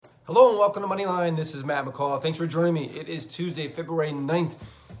Hello and welcome to Moneyline. This is Matt McCall. Thanks for joining me. It is Tuesday, February 9th.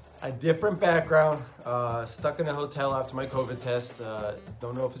 A different background. Stuck in a hotel after my COVID test.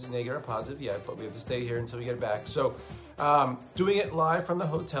 Don't know if it's negative or positive yet, but we have to stay here until we get back. So doing it live from the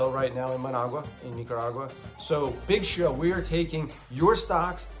hotel right now in Managua, in Nicaragua. So big show. We are taking your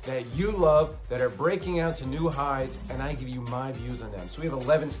stocks that you love that are breaking out to new highs, and I give you my views on them. So we have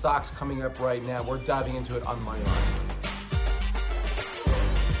 11 stocks coming up right now. We're diving into it on Moneyline.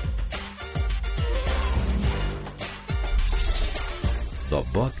 The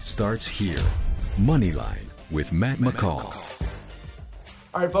buck starts here. Moneyline with Matt McCall.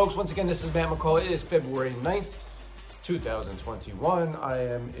 All right, folks, once again, this is Matt McCall. It is February 9th, 2021. I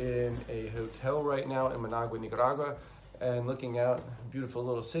am in a hotel right now in Managua, Nicaragua, and looking out, beautiful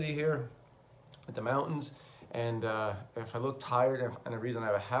little city here at the mountains. And if I look tired, and the reason I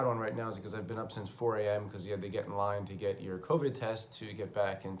have a hat on right now is because I've been up since 4 a.m. because you had to get in line to get your COVID test to get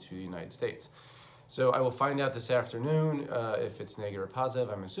back into the United States. So I will find out this afternoon if it's negative or positive.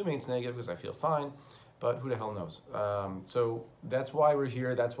 I'm assuming it's negative because I feel fine, but who the hell knows? So that's why we're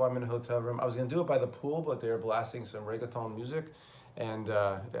here. That's why I'm in a hotel room. I was going to do it by the pool, but they were blasting some reggaeton music, and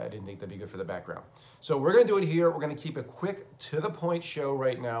I didn't think that'd be good for the background. So we're going to do it here. We're going to keep a quick, to-the-point show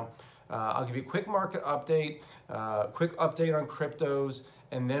right now. I'll give you a quick market update, quick update on cryptos,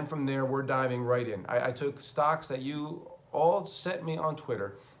 and then from there, we're diving right in. I took stocks that you all sent me on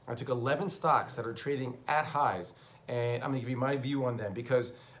Twitter. I took 11 stocks that are trading at highs, and I'm gonna give you my view on them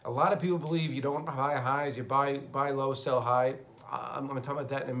because a lot of people believe you don't buy highs, you buy low, sell high. I'm gonna talk about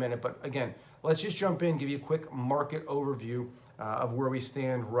that in a minute, but again, let's just jump in, give you a quick market overview of where we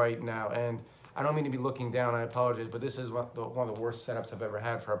stand right now. And I don't mean to be looking down, I apologize, but this is one of the worst setups I've ever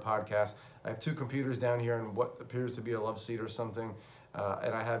had for a podcast. I have two computers down here and what appears to be a love seat or something,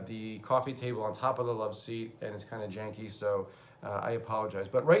 and I have the coffee table on top of the love seat, and it's kind of janky, so I apologize.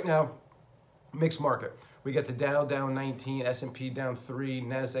 But right now, mixed market. We got the Dow down 19, S&P down 3,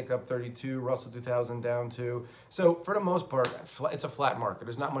 NASDAQ up 32, Russell 2000 down 2. So for the most part, it's a flat market.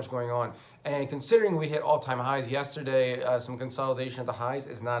 There's not much going on. And considering we hit all-time highs yesterday, some consolidation at the highs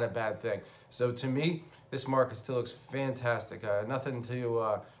is not a bad thing. So to me, this market still looks fantastic. Nothing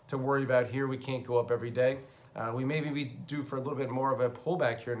to worry about here. We can't go up every day. We may be due for a little bit more of a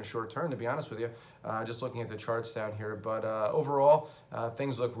pullback here in the short term, to be honest with you, just looking at the charts down here. But overall,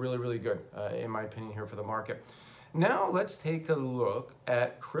 things look really, really good, in my opinion, here for the market. Now, let's take a look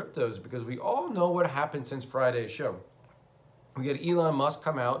at cryptos because we all know what happened since Friday's show. We had Elon Musk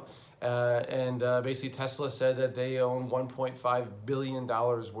come out and basically Tesla said that they own $1.5 billion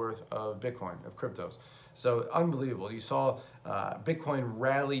worth of Bitcoin, of cryptos. So unbelievable. You saw Bitcoin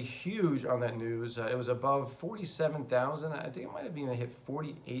rally huge on that news. It was above 47,000. I think it might have even hit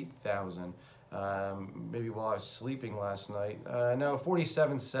 48,000 maybe while I was sleeping last night. No,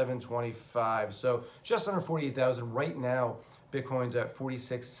 47,725. So just under 48,000. Right now, Bitcoin's at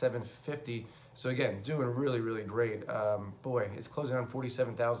 46,750. So again, doing really, really great. Boy, it's closing on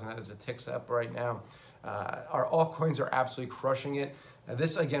 47,000 as it ticks up right now. Our altcoins are absolutely crushing it.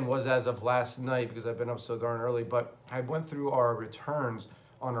 This again was as of last night because I've been up so darn early, but I went through our returns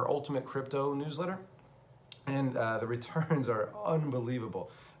on our Ultimate Crypto newsletter, and the returns are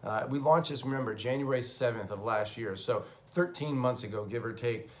unbelievable. We launched this, remember, January 7th of last year, so 13 months ago, give or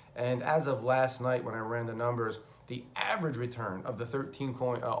take. And as of last night when I ran the numbers, the average return of the 13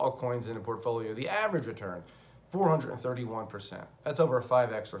 altcoins in the portfolio, the average return, 431%. That's over a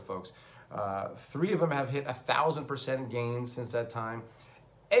 5X for folks. 3 of them have hit 1,000% gains since that time.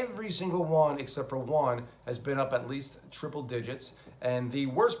 Every single one, except for one, has been up at least triple digits. And the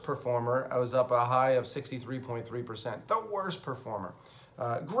worst performer, I was up a high of 63.3%. The worst performer.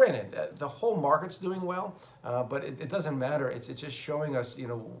 Granted, the whole market's doing well, but it doesn't matter. It's just showing us, you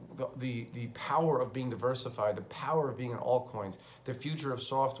know, the power of being diversified, the power of being in altcoins, the future of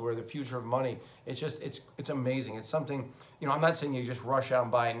software, the future of money. It's amazing. It's something, you know, I'm not saying you just rush out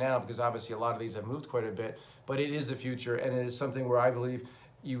and buy it now because obviously a lot of these have moved quite a bit, but it is the future, and it is something where I believe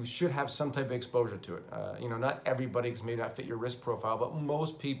you should have some type of exposure to it. You know, not everybody may not fit your risk profile, but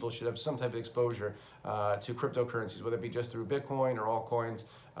most people should have some type of exposure to cryptocurrencies, whether it be just through Bitcoin or altcoins,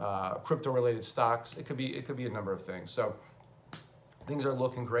 crypto-related stocks. It could be a number of things. So things are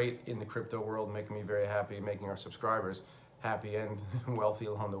looking great in the crypto world, making me very happy, making our subscribers happy and wealthy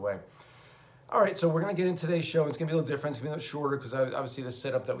along the way. All right, so we're going to get into today's show. It's going to be a little different. It's going to be a little shorter because obviously the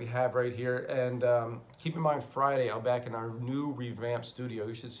setup that we have right here. And keep in mind, Friday, I'm back in our new revamped studio.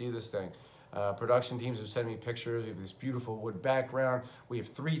 You should see this thing. Production teams have sent me pictures. We have this beautiful wood background. We have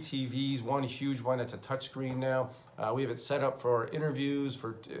 3 TVs, one huge one that's a touchscreen now. We have it set up for interviews.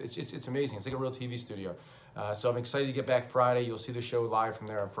 It's amazing. It's like a real TV studio. So I'm excited to get back Friday. You'll see the show live from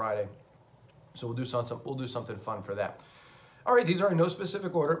there on Friday. So we'll do something fun for that. All right, these are in no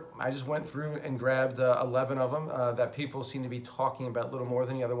specific order. I just went through and grabbed 11 of them that people seem to be talking about a little more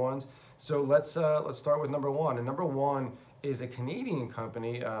than the other ones. So let's start with number one. And number one is a Canadian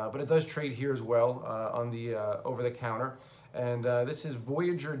company, but it does trade here as well on the over the counter. And this is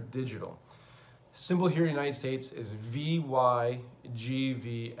Voyager Digital. Symbol here in the United States is VYGVF.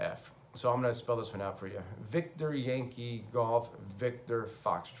 So I'm going to spell this one out for you. Victor Yankee Golf Victor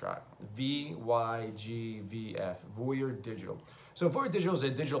Foxtrot. VYGVF. Voyager Digital. So Voyager Digital is a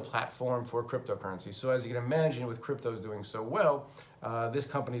digital platform for cryptocurrency. So as you can imagine, with cryptos doing so well, this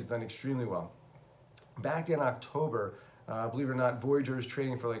company's done extremely well. Back in October, believe it or not, Voyager is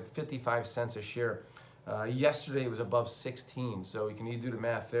trading for like 55 cents a share. Yesterday it was above 16, so you can either do the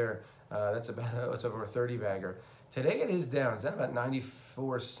math there. That's over a 30 bagger. Today it is down. It's down about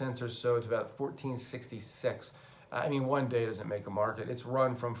 94 cents or so. It's about 14.66. I mean, one day doesn't make a market. It's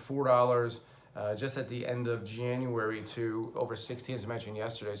run from $4 just at the end of January to over 16, as I mentioned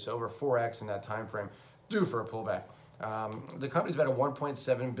yesterday. So over 4x in that time frame, due for a pullback. The company's about a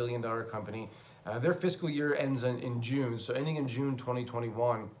 $1.7 billion company. Their fiscal year ends in June, so ending in June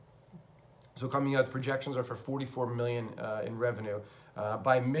 2021. So coming out, the projections are for 44 million in revenue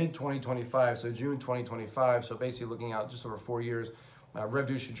by mid-2025, so June 2025. So basically looking out just over 4 years,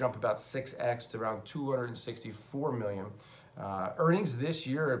 revenue should jump about 6x to around 264 million. Earnings this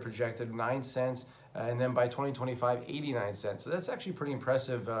year are projected 9 cents, and then by 2025, 89 cents. So that's actually pretty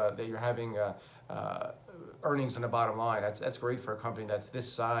impressive that you're having earnings on the bottom line. That's great for a company that's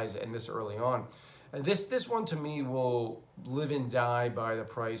this size and this early on. And this one to me will live and die by the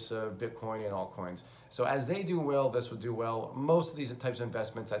price of Bitcoin and altcoins. So as they do well, this will do well. Most of these types of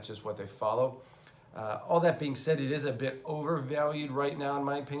investments, that's just what they follow. All that being said, it is a bit overvalued right now, in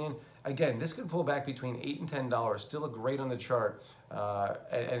my opinion. Again, this could pull back between $8 and $10. Still look great on the chart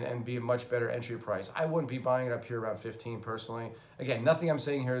and be a much better entry price. I wouldn't be buying it up here around 15 personally. Again, nothing I'm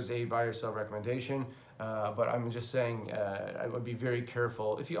saying here is a buy or sell recommendation, but I'm just saying I would be very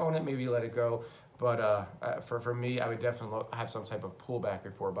careful. If you own it, maybe let it go. But for me, I would definitely have some type of pullback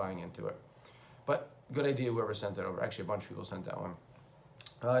before buying into it. But good idea, whoever sent that over. Actually, a bunch of people sent that one.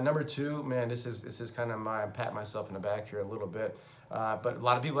 Number two, man, this is kind of I'm patting myself in the back here a little bit. But a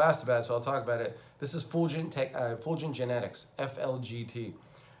lot of people asked about it, so I'll talk about it. This is Fulgent Genetics, FLGT.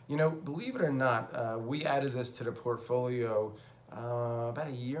 You know, believe it or not, we added this to the portfolio about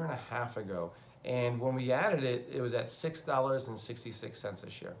a year and a half ago. And when we added it, it was at $6.66 a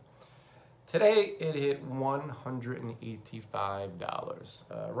share. Today, it hit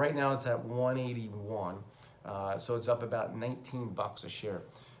 $185. Right now, it's at $181. So it's up about 19 bucks a share.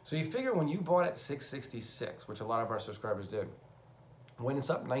 So you figure when you bought at $6.66, which a lot of our subscribers did, when it's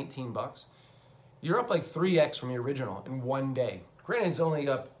up 19 bucks, you're up like 3x from your original in one day. Granted, it's only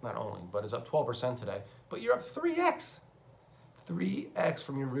up, not only, but it's up 12% today, but you're up 3x. 3x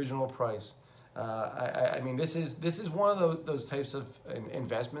from your original price. I mean, this is one of those types of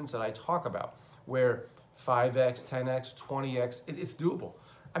investments that I talk about, where 5x, 10x, 20x, it's doable.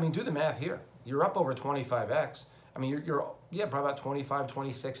 I mean, do the math here. You're up over 25x. I mean, you're probably about 25,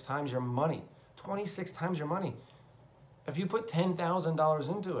 26 times your money. 26 times your money. If you put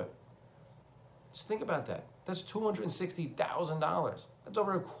 $10,000 into it, just think about that. That's $260,000. That's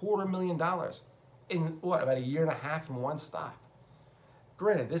over $250,000 in what, about a year and a half in one stock.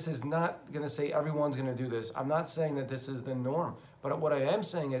 Granted, this is not going to say everyone's going to do this. I'm not saying that this is the norm, but what I am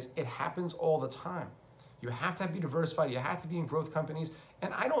saying is it happens all the time. You have to be diversified. You have to be in growth companies.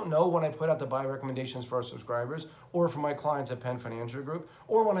 And I don't know when I put out the buy recommendations for our subscribers or for my clients at Penn Financial Group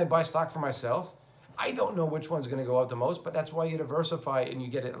or when I buy stock for myself. I don't know which one's going to go up the most, but that's why you diversify and you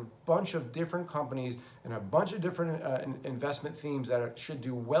get a bunch of different companies and a bunch of different investment themes that should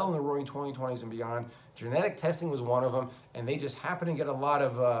do well in the roaring 2020s and beyond. Genetic testing was one of them, and they just happen to get a lot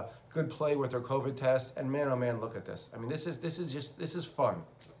of good play with their COVID tests. And man, oh man, look at this. I mean, this is fun.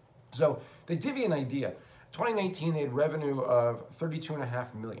 So to give you an idea, 2019 they had revenue of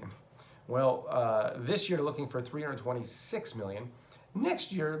 $32.5 million. Well, this year they're looking for $326 million.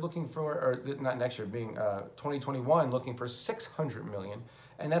 Next year, looking for, or not next year, being 2021, looking for $600 million,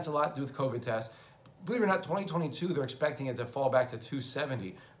 and that's a lot to do with COVID tests. Believe it or not, 2022, they're expecting it to fall back to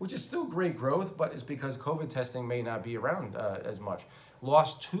 270, which is still great growth, but it's because COVID testing may not be around as much.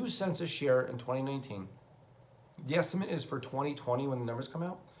 Lost 2 cents a share in 2019. The estimate is for 2020, when the numbers come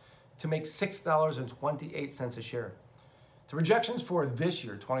out, to make $6.28 a share. The projections for this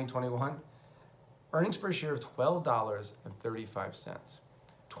year, 2021, earnings per share of $12.35.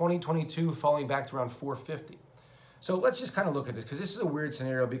 2022 falling back to around $4.50. So let's just kind of look at this, because this is a weird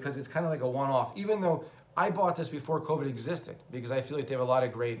scenario, because it's kind of like a one-off. Even though I bought this before COVID existed because I feel like they have a lot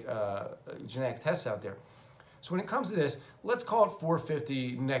of great genetic tests out there. So when it comes to this, let's call it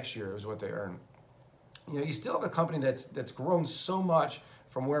 450 next year is what they earn. You know, you still have a company that's grown so much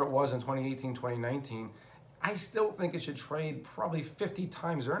from where it was in 2018, 2019. I still think it should trade probably 50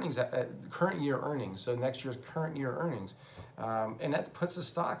 times earnings at current year earnings, so next year's current year earnings. And that puts the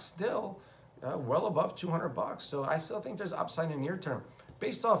stock still well above 200 bucks. So I still think there's upside in the near term.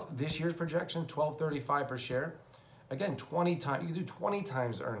 Based off this year's projection, 12.35 per share. Again, 20 times, you can do 20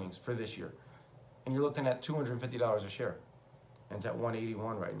 times earnings for this year. And you're looking at $250 a share. And it's at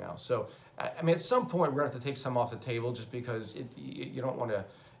 181 right now. So, I mean, at some point, we're going to have to take some off the table just because you don't want to,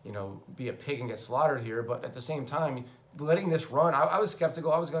 you know, be a pig and get slaughtered here. But at the same time, letting this run, I was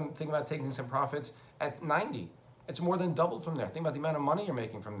skeptical. I was going to think about taking some profits at 90. It's more than doubled from there. Think about the amount of money you're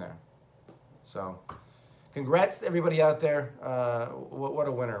making from there. So, congrats to everybody out there. What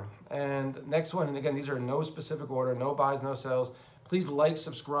a winner. And next one, and again, these are in no specific order, no buys, no sells. Please like,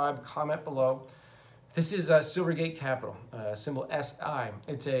 subscribe, comment below. This is Silvergate Capital, symbol SI.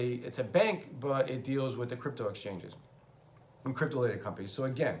 It's a bank, but it deals with the crypto exchanges and crypto-related companies. So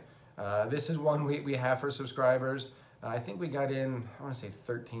again, this is one we have for subscribers. I think we got in, I want to say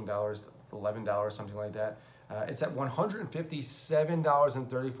 $13, $11, something like that. It's at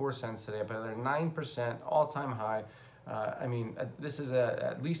 $157.34 today, up another 9%, all-time high. I mean, this is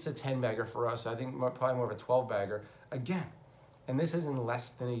at least a 10-bagger for us. I think probably more of a 12-bagger. Again, and this is in less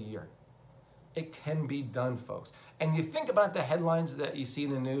than a year. It can be done, folks. And you think about the headlines that you see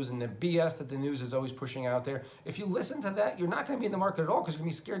in the news and the BS that the news is always pushing out there. If you listen to that, you're not going to be in the market at all because you're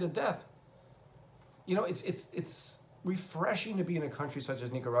going to be scared to death. You know, it's refreshing to be in a country such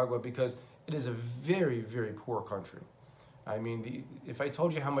as Nicaragua because it is a very, very poor country. I mean, if I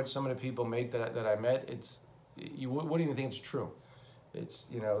told you how much some of the people make that I met, you wouldn't even think it's true. It's,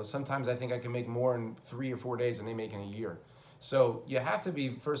 you know, sometimes I think I can make more in 3 or 4 days than they make in a year. So you have to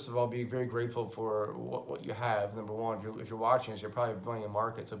be, first of all, be very grateful for what you have. Number one, if you're watching this, you're probably playing a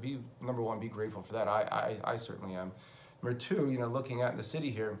market. So number one, be grateful for that. I certainly am. Number two, you know, looking at the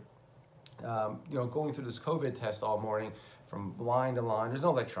city here, you know, going through this COVID test all morning from line to line. There's no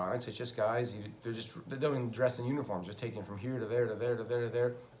electronics. It's just guys. They don't even dress in uniforms. Just taking from here to there to there to there to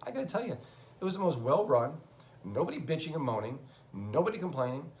there. I got to tell you, it was the most well-run. Nobody bitching and moaning. Nobody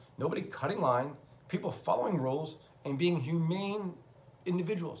complaining. Nobody cutting line. People following rules and being humane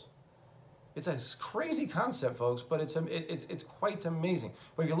individuals. It's a crazy concept, folks, but it's quite amazing.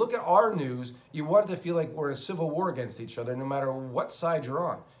 But if you look at our news, you want it to feel like we're in a civil war against each other, no matter what side you're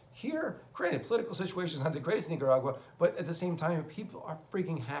on. Here, granted, political situation is not the greatest in Nicaragua, but at the same time, people are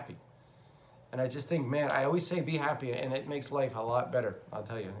freaking happy. And I just think, man, I always say be happy, and it makes life a lot better, I'll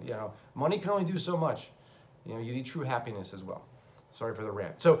tell you. You know, money can only do so much. You know, you need true happiness as well. Sorry for the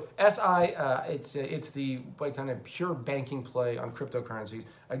rant. So SI, it's the kind of pure banking play on cryptocurrencies.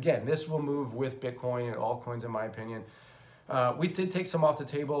 Again, this will move with Bitcoin and altcoins, in my opinion. We did take some off the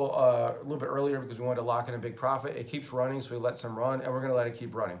table a little bit earlier because we wanted to lock in a big profit. It keeps running, so we let some run, and we're going to let it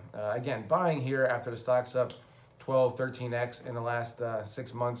keep running. Again, buying here after the stock's up 12, 13x in the last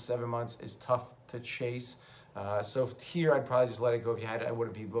 6 months, 7 months is tough to chase. So here, I'd probably just let it go. If you had it, I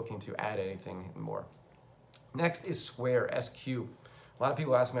wouldn't be looking to add anything more. Next is Square, SQ. A lot of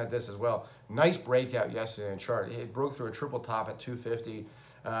people ask me about this as well. Nice breakout yesterday in the chart. It broke through a triple top at 250.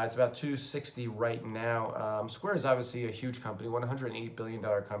 It's about 260 right now. Square is obviously a huge company, $108 billion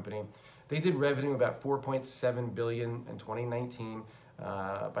company. They did revenue about $4.7 billion in 2019.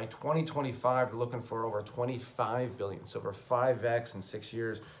 By 2025, they're looking for over $25 billion, so over 5x in 6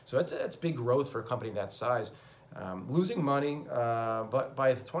 years. So that's big growth for a company that size. Losing money, but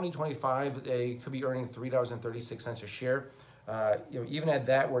by 2025, they could be earning $3.36 a share. You know, even at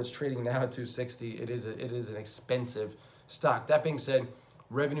that, where it's trading now at 260, it is an expensive stock. That being said,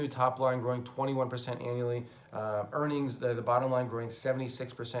 revenue top line growing 21% annually, earnings the bottom line growing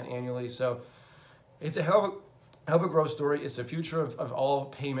 76% annually. So it's a hell of a growth story. It's the future of all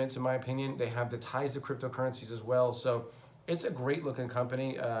payments, in my opinion. They have the ties to cryptocurrencies as well. So it's a great looking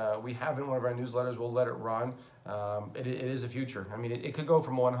company. We have it in one of our newsletters. We'll let it run. It is a future. I mean, it could go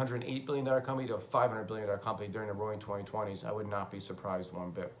from a $108 billion company to a $500 billion company during the roaring 2020s. I would not be surprised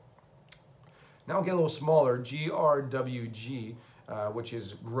one bit. Now we'll get a little smaller, GRWG, which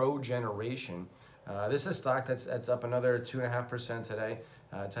is Grow Generation. This is a stock that's up another 2.5% today.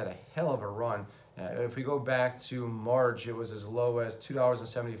 It's had a hell of a run. If we go back to March, it was as low as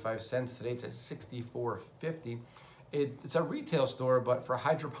 $2.75. Today it's at $64.50. It's a retail store, but for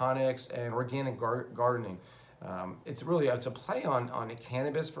hydroponics and organic gardening. It's a play on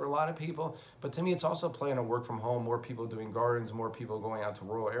cannabis for a lot of people, but to me it's also a play on a work from home, more people doing gardens, more people going out to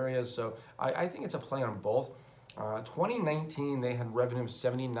rural areas. So I think it's a play on both. 2019 they had revenue of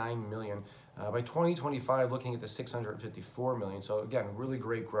 79 million. By 2025 looking at the 654 million. So again, really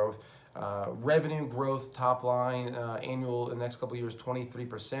great growth. Revenue growth top line annual in the next couple of years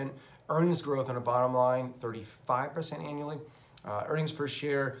 23%. Earnings growth on the bottom line 35% annually. Earnings per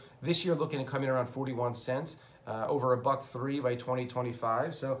share this year looking to come in around 41 cents. Over $1.03 by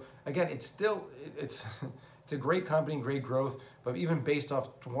 2025. So again, it's a great company, great growth, but even based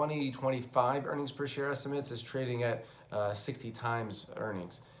off 2025 earnings per share estimates, is trading at 60 times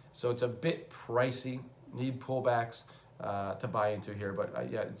earnings. So it's a bit pricey. Need pullbacks to buy into here,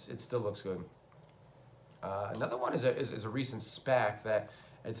 but yeah, it still looks good. Another one is a recent SPAC that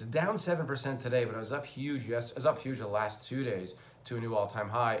it's down 7% today, but it was up huge. Yes, it was up huge the last 2 days to a new all-time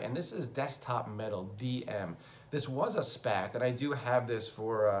high, and this is Desktop Metal, DM. This was a SPAC, and I do have this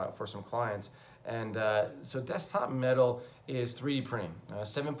for some clients. And so Desktop Metal is 3D printing, a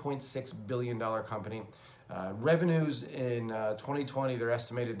 $7.6 billion company. Revenues in 2020, they're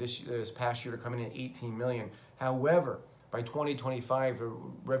estimated this past year to come in at 18 million. However, by 2025, a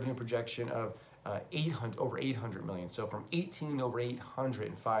revenue projection of over 800 million. So from 18 over 800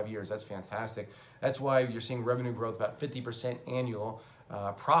 in 5 years. That's fantastic. That's why you're seeing revenue growth about 50% annual.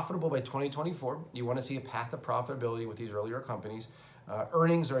 Profitable by 2024. You want to see a path of profitability with these earlier companies.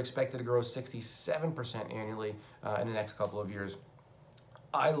 Earnings are expected to grow 67% annually in the next couple of years.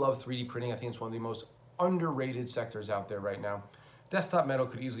 I love 3D printing. I think it's one of the most underrated sectors out there right now. Desktop Metal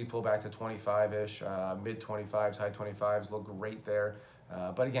could easily pull back to 25-ish, mid 25s, high 25s, look great there.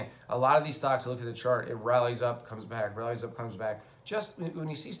 But again, a lot of these stocks, look at the chart, it rallies up, comes back, rallies up, comes back. Just when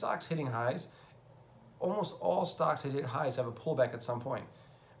you see stocks hitting highs, almost all stocks that hit highs have a pullback at some point.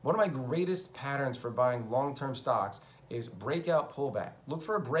 One of my greatest patterns for buying long-term stocks is breakout, pullback. Look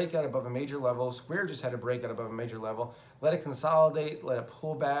for a breakout above a major level. Square just had a breakout above a major level. Let it consolidate, let it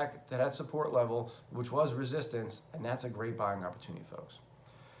pull back to that support level, which was resistance, and that's a great buying opportunity, folks.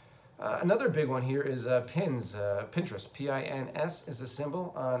 Another big one here is Pinterest. P-I-N-S is the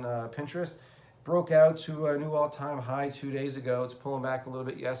symbol on Pinterest. Broke out to a new all-time high 2 days ago. It's pulling back a little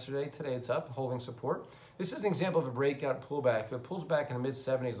bit yesterday. Today it's up, holding support. This is an example of a breakout pullback. If it pulls back in the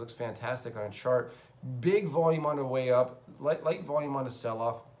mid-70s, looks fantastic on a chart. Big volume on the way up, light volume on the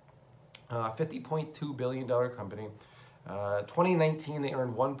sell-off. $50.2 billion company. 2019, they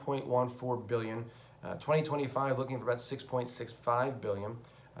earned $1.14 billion. 2025, looking for about $6.65 billion.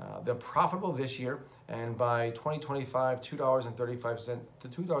 They're profitable this year, and by 2025, $2.35 to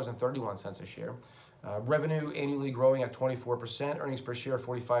 $2.31 a share. Revenue annually growing at 24%, earnings per share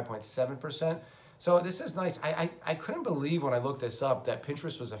 45.7%. So this is nice. I couldn't believe when I looked this up that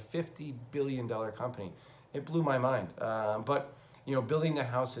Pinterest was a $50 billion company. It blew my mind. But you know, building the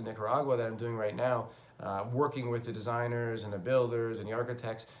house in Nicaragua that I'm doing right now, working with the designers and the builders and the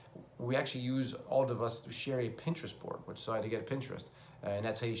architects, we actually use all of us to share a Pinterest board, which is how to get Pinterest. And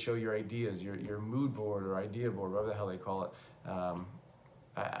that's how you show your ideas, your mood board or idea board, whatever the hell they call it.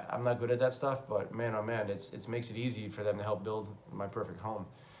 I'm not good at that stuff, but man, oh man, it makes it easy for them to help build my perfect home.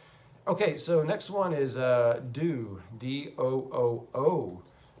 Okay, so next one is Doo, D-O-O-O,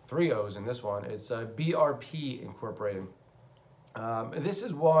 3 O's in this one. It's BRP Incorporated. This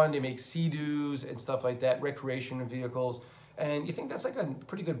is one, they make Sea-Doos and stuff like that, recreation vehicles. And you think that's like a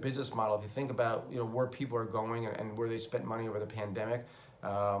pretty good business model if you think about, you know, where people are going and where they spent money over the pandemic.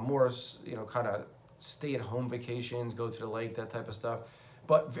 More, you know, kind of stay-at-home vacations, go to the lake, that type of stuff.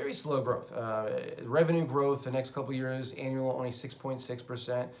 But very slow growth. Revenue growth the next couple of years, annual only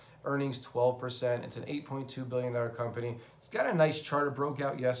 6.6%, earnings 12%. It's an $8.2 billion company. It's got a nice chart. It broke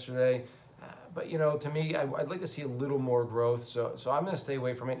out yesterday. But you know, to me, I'd like to see a little more growth. So I'm going to stay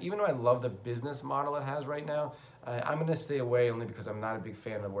away from it. Even though I love the business model it has right now, I'm going to stay away only because I'm not a big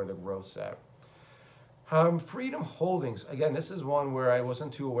fan of where the growth's at. Freedom Holdings. Again, this is one where I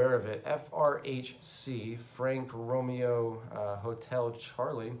wasn't too aware of it. FRHC, Frank Romeo Hotel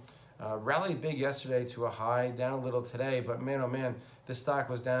Charlie. Rallied big yesterday to a high, down a little today, but man, oh man, this stock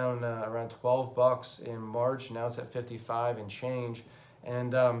was down around 12 bucks in March. Now it's at 55 and change.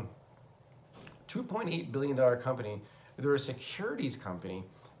 And $2.8 billion company. They're a securities company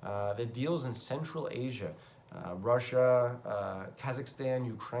that deals in Central Asia, Russia, Kazakhstan,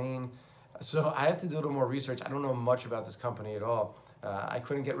 Ukraine. So I have to do a little more research. I don't know much about this company at all. I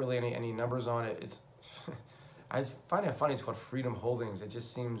couldn't get really any numbers on it. It's I find it funny it's called Freedom Holdings. It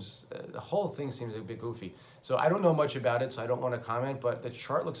just seems, the whole thing seems a bit goofy. So I don't know much about it, so I don't want to comment, but the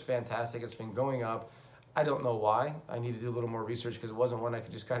chart looks fantastic. It's been going up. I don't know why. I need to do a little more research because it wasn't one I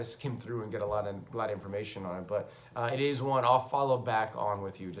could just kind of skim through and get a lot of information on it. But it is one I'll follow back on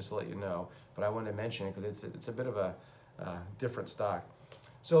with you just to let you know. But I wanted to mention it because it's a bit of a different stock.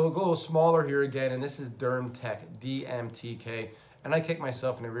 So we'll go a little smaller here again, and this is DermTech, DMTK. And I kicked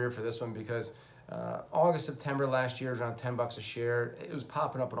myself in the rear for this one because August, September last year was around $10 a share. It was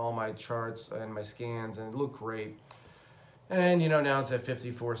popping up in all my charts and my scans, and it looked great. And now it's at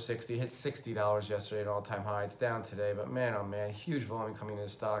 54.60. Hit $60 yesterday, an all-time high. It's down today, but man, oh man, huge volume coming into the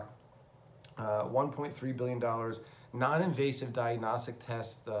stock. $1.3 billion. Non-invasive diagnostic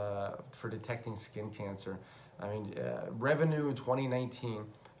test for detecting skin cancer. I mean, revenue in 2019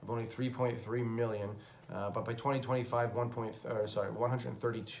 of only 3.3 million, but by 2025,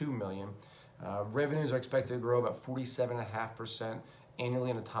 132 million. Revenues are expected to grow about 47.5%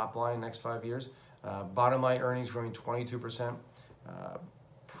 annually in the top line in the next 5 years. Bottom line earnings growing 22%.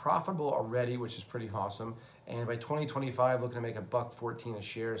 Profitable already, which is pretty awesome. And by 2025, looking to make $1.14 a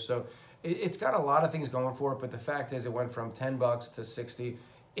share. So it's got a lot of things going for it, but the fact is it went from $10 to 60.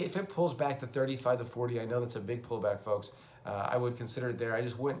 If it pulls back to 35 to 40, I know that's a big pullback, folks. I would consider it there. I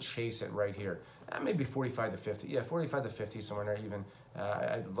just wouldn't chase it right here. Maybe 45 to 50. Yeah, 45 to 50, somewhere there even.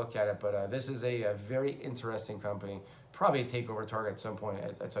 I'd look at it, but this is a very interesting company. Probably a takeover target at some point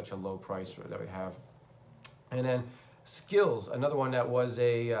at such a low price that we have. And then Skills, another one that was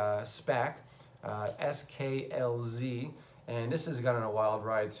a SPAC, SKLZ, and this has gone on a wild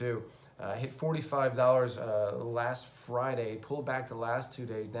ride too. Hit $45 last Friday, pulled back the last 2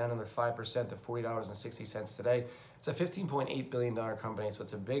 days, down another 5% to $40.60 today. It's a $15.8 billion company, so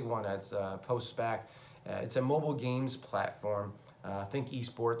it's a big one. That's post-SPAC. It's a mobile games platform. Think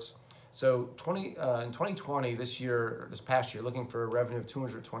esports. So in 2020, this past year, looking for a revenue of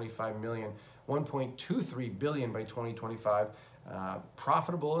 225 million, 1.23 billion by 2025.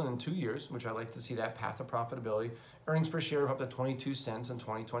 Profitable in 2 years, which I like to see that path to profitability. Earnings per share of up to 22 cents in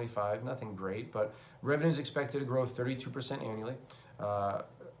 2025. Nothing great, but revenue is expected to grow 32% annually.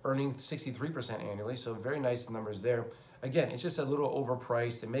 Earning 63% annually, so very nice numbers there. Again, it's just a little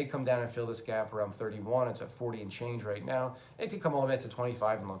overpriced. It may come down and fill this gap around 31. It's at 40 and change right now. It could come all the way up to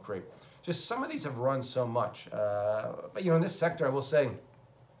 25 and look great. Just some of these have run so much. But in this sector, I will say,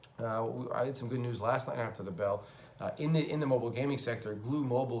 I had some good news last night after the bell. In the mobile gaming sector, Glue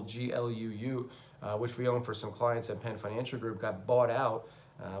Mobile, GLUU, which we own for some clients at Penn Financial Group, got bought out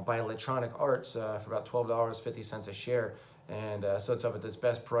by Electronic Arts for about $12.50 a share. And so it's up at its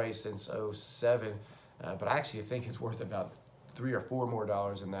best price since 2007. But I actually think it's worth about $3 or $4 more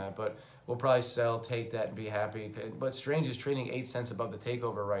than that. But we'll probably sell, take that, and be happy. But Strange is trading 8 cents above the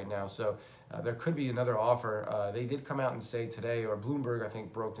takeover right now. So there could be another offer. They did come out and say today, or Bloomberg, I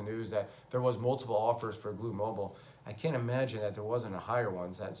think, broke the news that there was multiple offers for Glue Mobile. I can't imagine that there wasn't a higher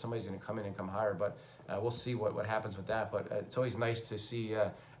one, that somebody's going to come in and come higher. But we'll see what happens with that. But it's always nice to see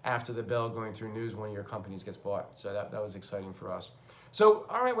after the bell going through news when your companies gets bought. So that was exciting for us. So,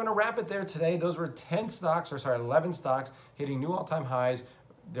 all right, we're going to wrap it there today. Those were 11 stocks hitting new all-time highs.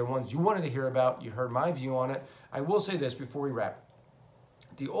 They're ones you wanted to hear about. You heard my view on it. I will say this before we wrap.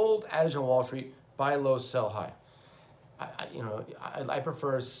 The old adage on Wall Street, buy low, sell high. I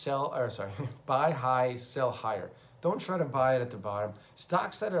prefer buy high, sell higher. Don't try to buy it at the bottom.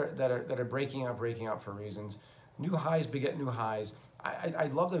 Stocks that are breaking out for reasons. New highs beget new highs.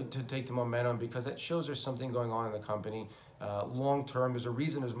 I'd love to take the momentum because that shows there's something going on in the company. Long term, there's a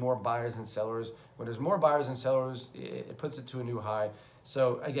reason there's more buyers than sellers. When there's more buyers than sellers, it puts it to a new high.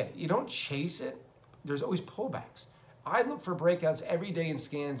 So again, you don't chase it. There's always pullbacks. I look for breakouts every day in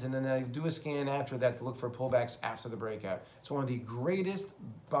scans, and then I do a scan after that to look for pullbacks after the breakout. It's one of the greatest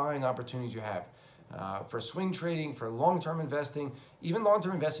buying opportunities you have. For swing trading, for long-term investing, even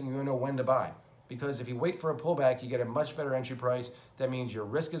long-term investing, you know when to buy. Because if you wait for a pullback, you get a much better entry price. That means your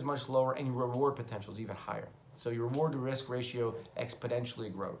risk is much lower and your reward potential is even higher. So your reward to risk ratio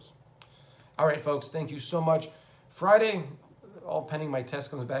exponentially grows. All right, folks, thank you so much. Friday, all pending my test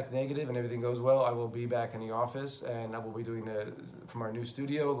comes back negative and everything goes well, I will be back in the office and I will be doing from our new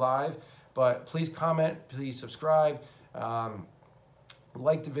studio live. But please comment, please subscribe,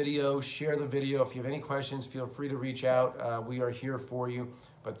 like the video, share the video. If you have any questions, feel free to reach out. We are here for you.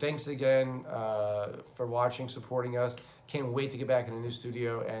 But thanks again for watching, supporting us. Can't wait to get back in the new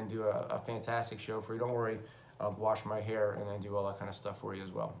studio and do a fantastic show for you. Don't worry, I'll wash my hair and then do all that kind of stuff for you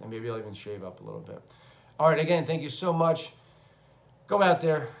as well. And maybe I'll even shave up a little bit. All right, again, thank you so much. Go out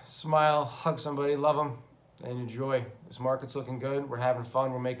there, smile, hug somebody, love them, and enjoy. This market's looking good. We're having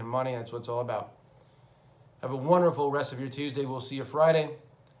fun. We're making money. That's what it's all about. Have a wonderful rest of your Tuesday. We'll see you Friday.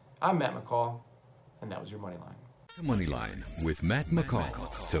 I'm Matt McCall, and that was your Money Line. Moneyline with Matt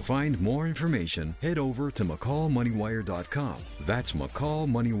McCall. To find more information, head over to McCallMoneyWire.com. That's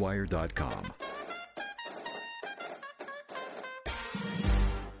McCallMoneyWire.com.